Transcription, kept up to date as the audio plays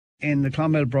in the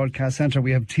Clonmel Broadcast Centre,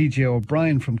 we have TJ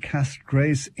O'Brien from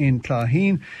Castgrace in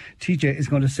Clogheen. TJ is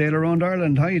going to sail around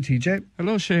Ireland. How are you, TJ?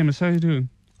 Hello, Seamus. How are you doing?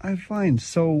 I'm fine.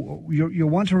 So you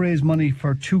want to raise money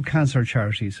for 2 cancer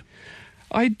charities?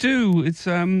 I do. It's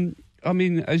I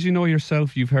mean, as you know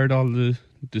yourself, you've heard all the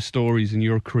stories in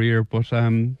your career, but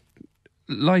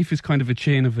life is kind of a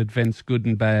chain of events, good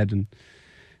and bad, and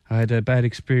I had a bad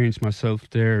experience myself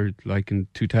there, like in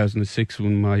 2006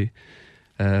 when my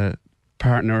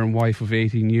partner and wife of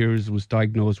 18 years was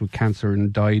diagnosed with cancer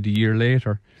and died a year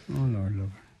later. Oh, Lord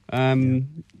love her.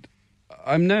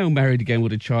 I'm now married again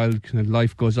with a child, kind of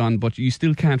life goes on, but you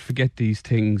still can't forget these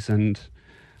things, and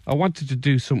I wanted to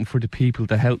do something for the people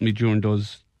that helped me during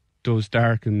those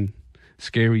dark and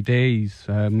scary days.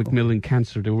 Macmillan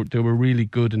Cancer, they were really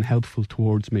good and helpful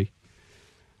towards me.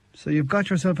 So you've got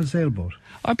yourself a sailboat?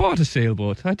 I bought a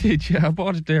sailboat. I did, yeah. I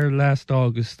bought it there last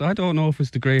August. I don't know if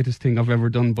it's the greatest thing I've ever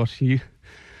done, but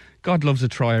God loves a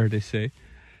trier, they say.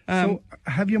 So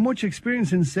have you much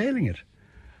experience in sailing it?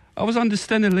 I was on the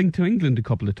Stena Link to England a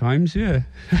couple of times, yeah.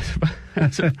 No,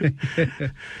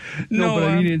 but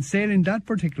I mean in sailing that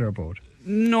particular boat?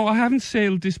 No, I haven't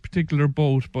sailed this particular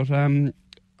boat, but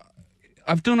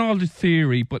I've done all the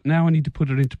theory, but now I need to put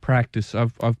it into practice.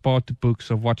 I've bought the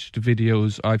books, I've watched the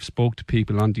videos, I've spoke to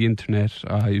people on the internet.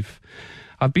 I've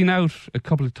been out a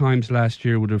couple of times last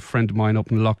year with a friend of mine up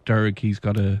in Lough Derg. He's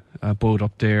got a boat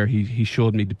up there. He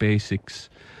showed me the basics.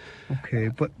 Okay,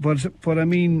 but I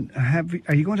mean,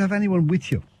 are you going to have anyone with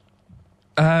you?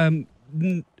 No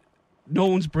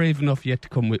one's brave enough yet to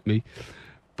come with me,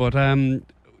 but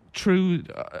through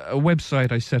a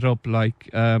website I set up, like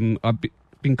I've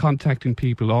been contacting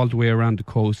people all the way around the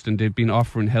coast, and they've been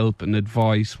offering help and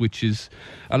advice, which is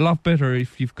a lot better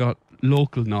if you've got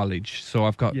local knowledge. So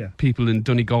I've got people in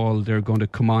Donegal, they're going to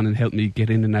come on and help me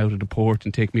get in and out of the port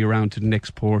and take me around to the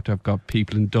next port. I've got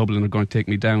people in Dublin who are going to take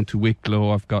me down to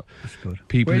Wicklow. I've got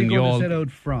people in Youghal. Where are you going to set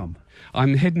out from?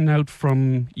 I'm heading out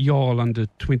from Youghal on the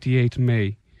 28th of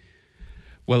May.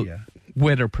 Well,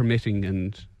 weather permitting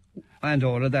and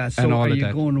all of that. So are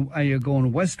you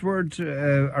going westward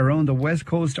around the west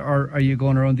coast, or are you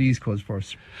going around the east coast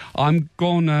first? I'm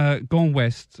going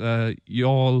west,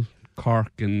 Youghal,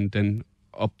 Cork, and then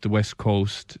up the west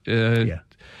coast. I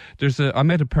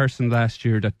met a person last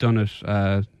year that done it,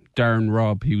 Darren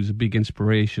Robb. He was a big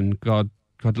inspiration. God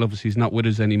love us, he's not with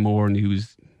us anymore, and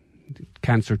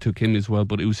cancer took him as well,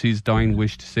 but it was his dying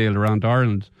wish to sail around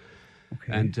Ireland.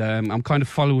 Okay. And I'm kind of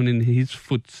following in his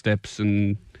footsteps,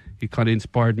 and he kind of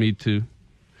inspired me to,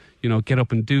 get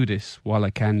up and do this while I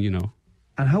can,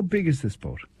 And how big is this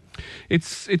boat?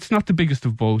 It's not the biggest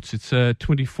of boats. It's a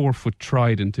 24-foot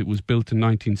Trident. It was built in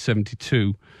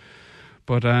 1972.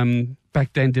 But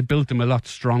back then they built them a lot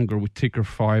stronger with thicker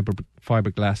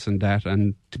fiberglass and that.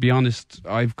 And to be honest,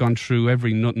 I've gone through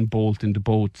every nut and bolt in the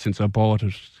boat since I bought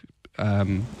it.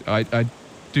 I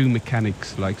do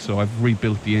mechanics, so I've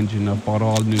rebuilt the engine. I've bought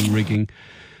all new rigging.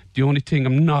 The only thing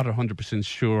I'm not 100%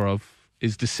 sure of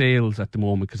is the sails at the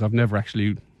moment, because I've never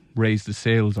actually raised the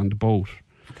sails on the boat.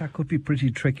 That could be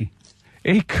pretty tricky.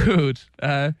 It could.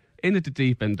 In at the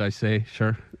deep end, I say,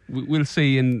 sure. We'll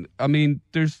see. And I mean,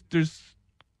 there's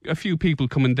a few people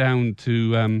coming down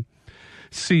to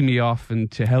see me off and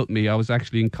to help me. I was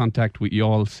actually in contact with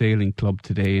Youghal Sailing Club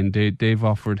today, and they've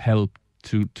offered help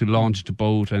to launch the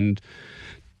boat and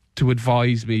to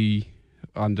advise me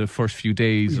on the first few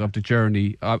days of the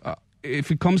journey.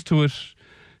 If it comes to it,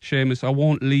 Seamus, I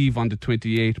won't leave on the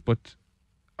 28th, but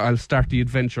I'll start the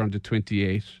adventure on the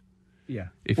 28th. Yeah.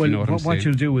 If you know what I'm saying. What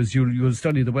you'll do is you'll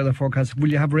study the weather forecast. Will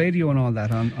you have radio and all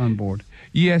that on board?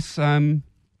 Yes. I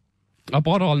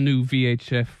bought all new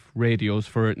VHF radios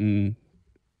for it and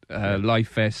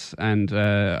Life S, and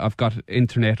I've got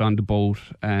internet on the boat,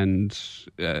 and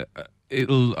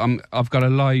I've got a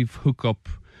live hookup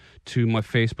to my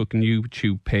Facebook and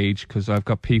YouTube page, because I've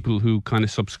got people who kind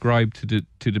of subscribe to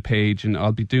the page, and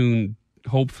I'll be doing,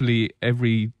 hopefully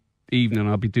every evening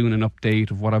I'll be doing an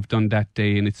update of what I've done that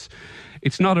day, and it's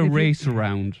not a race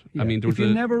around. Yeah. I mean, if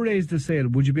you never raised the sail,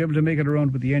 would you be able to make it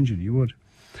around with the engine? You would.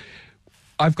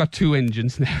 I've got 2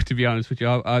 engines now, to be honest with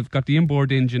you. I've got the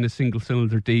inboard engine, a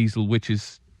single-cylinder diesel, which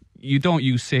is, you don't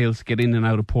use sails to get in and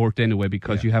out of port anyway,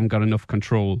 because you haven't got enough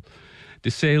control. The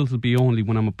sails will be only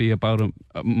when I'm be about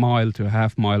a mile to a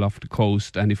half mile off the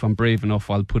coast, and if I'm brave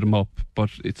enough, I'll put them up. But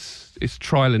it's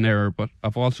trial and error. But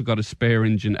I've also got a spare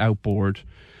engine outboard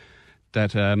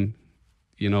that,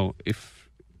 if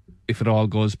it all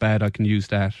goes bad, I can use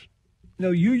that. Now,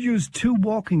 you used 2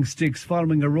 walking sticks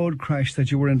following a road crash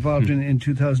that you were involved in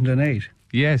 2008.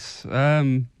 Yes.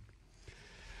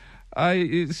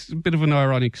 It's a bit of an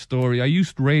ironic story. I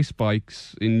used race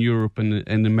bikes in Europe and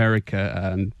in America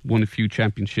and won a few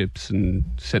championships and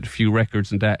set a few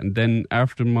records and that. And then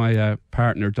after my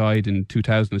partner died in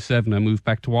 2007, I moved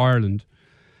back to Ireland.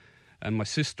 And my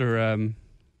sister,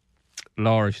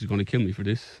 Laura, she's going to kill me for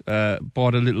this,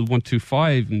 bought a little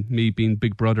 125, and me being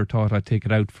big brother thought I'd take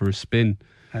it out for a spin.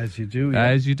 As you do, yeah.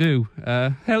 As you do.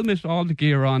 Helmet, all the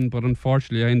gear on, but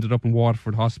unfortunately I ended up in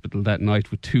Waterford Hospital that night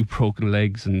with 2 broken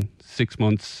legs and 6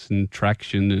 months in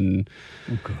traction, and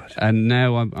and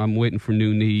now I'm waiting for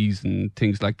new knees and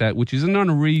things like that, which is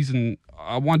another reason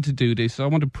I want to do this. I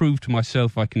want to prove to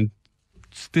myself I can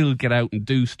still get out and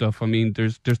do stuff. I mean,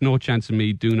 there's no chance of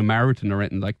me doing a marathon or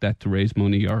anything like that to raise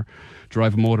money, or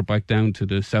drive a motorbike down to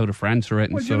the south of France or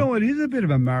anything. Well, you know, it is a bit of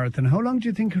a marathon. How long do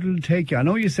you think it'll take you? I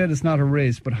know you said it's not a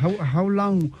race, but how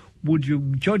long would you,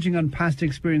 judging on past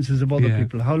experiences of other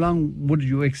people, how long would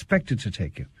you expect it to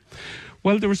take you?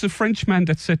 Well, there was a Frenchman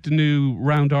that set the new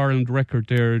Round Ireland record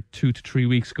there 2 to 3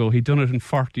 weeks ago. He'd done it in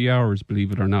 40 hours,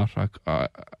 believe it or not.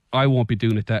 I won't be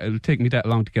doing it that. It'll take me that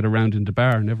long to get around in the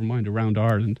bar, never mind around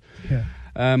Ireland. Yeah.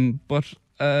 But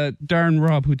Darren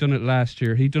Robb, who done it last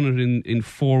year, he done it in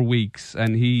 4 weeks,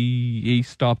 and he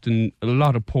stopped in a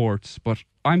lot of ports. But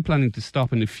I'm planning to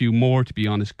stop in a few more, to be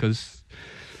honest, because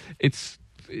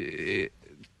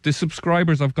the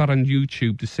subscribers I've got on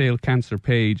YouTube, the Sale Cancer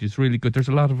page, is really good. There's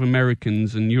a lot of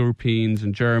Americans and Europeans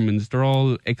and Germans. They're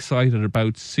all excited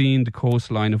about seeing the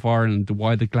coastline of Ireland, the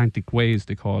Wide Atlantic Way, as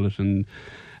they call it, and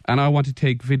I want to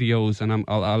take videos, and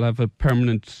I'll have a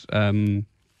permanent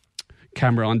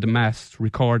camera on the mast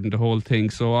recording the whole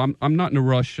thing. So I'm not in a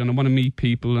rush, and I want to meet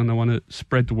people, and I want to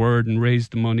spread the word and raise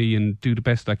the money and do the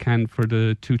best I can for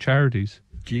the 2 charities.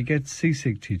 Do you get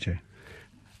seasick, TJ?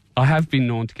 I have been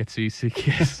known to get seasick,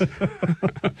 yes.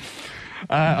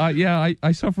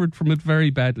 I suffered from it very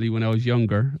badly when I was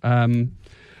younger.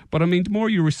 But I mean, the more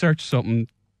you research something,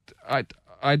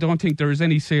 I don't think there is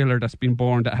any sailor that's been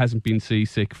born that hasn't been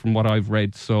seasick, from what I've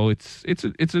read. So it's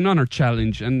another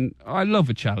challenge, and I love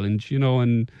a challenge, you know.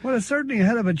 And well, it's certainly a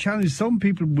hell of a challenge. Some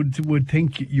people would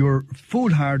think you're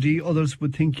foolhardy, others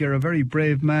would think you're a very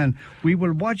brave man. We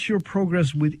will watch your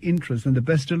progress with interest, and the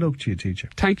best of luck to you, teacher.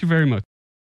 Thank you very much.